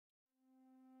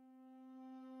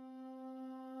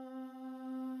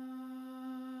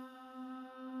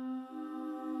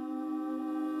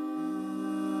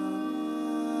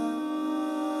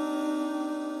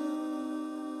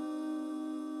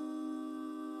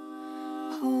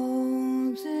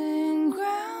Holding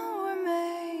ground, we're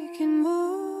making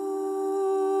moves.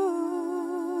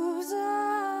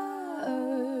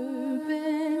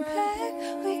 Urban peg,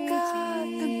 we got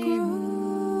the grooves.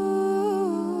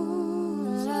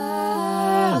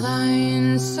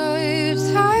 Lines so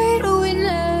tight, we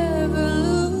never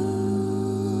lose.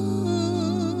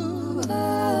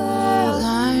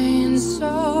 Lines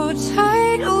so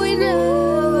tight, we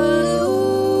never lose.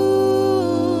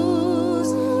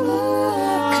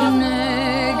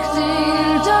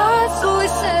 Connecting dots, we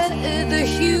set the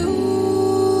hues.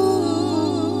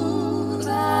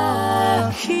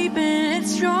 Keeping it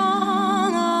strong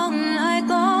all night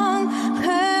long.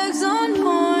 Pegs on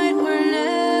point, we're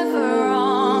never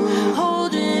wrong.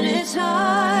 Holding it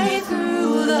tight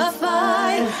through the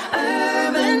fight.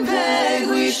 Urban peg,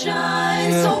 we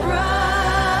shine so bright.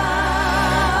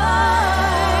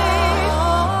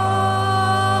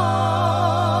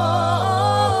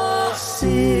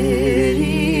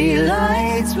 City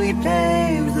lights, we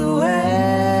pave the way.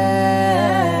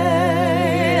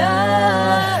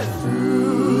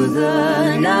 Through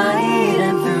the night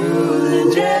and through the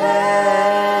day.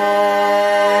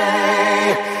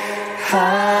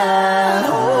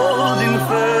 Holding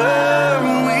firm,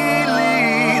 we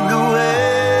lead the way.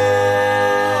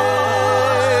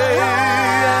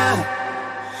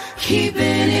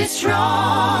 Keeping it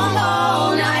strong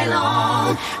all night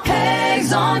long.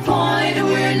 Pegs on point,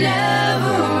 we're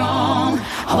never wrong.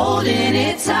 Holding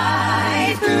it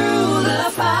tight through the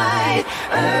fight.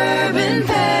 Urban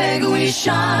peg, we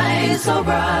shine so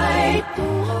bright.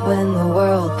 When the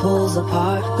world pulls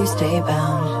apart, we stay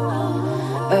bound.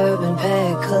 Urban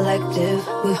peg collective,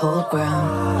 we hold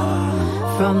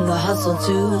ground. From the hustle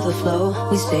to the flow,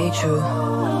 we stay true.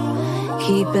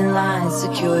 Keeping lines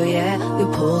secure, yeah, we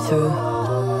pull through.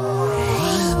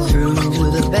 Through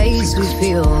the bass, we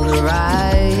feel the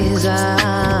rise.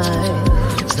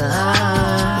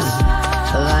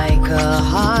 Like a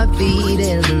heartbeat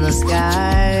in the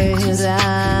skies.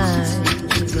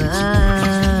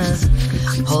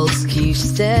 Pulse keeps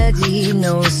steady,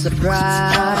 no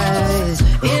surprise.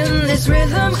 In this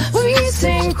rhythm, we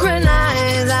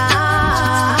synchronize.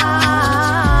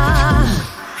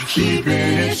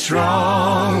 Keeping it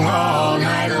strong all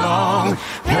night long.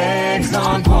 Pegs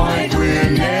on point, we're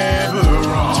never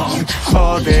wrong.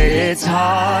 Holding it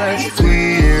tight,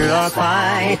 we're a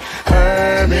fight.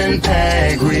 Urban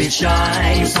peg, we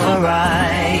shine so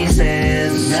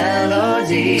rising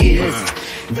melodies,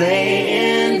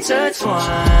 they intertwine.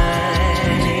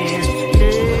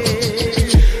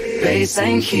 Bass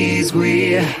and keys,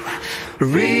 we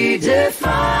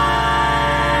redefine.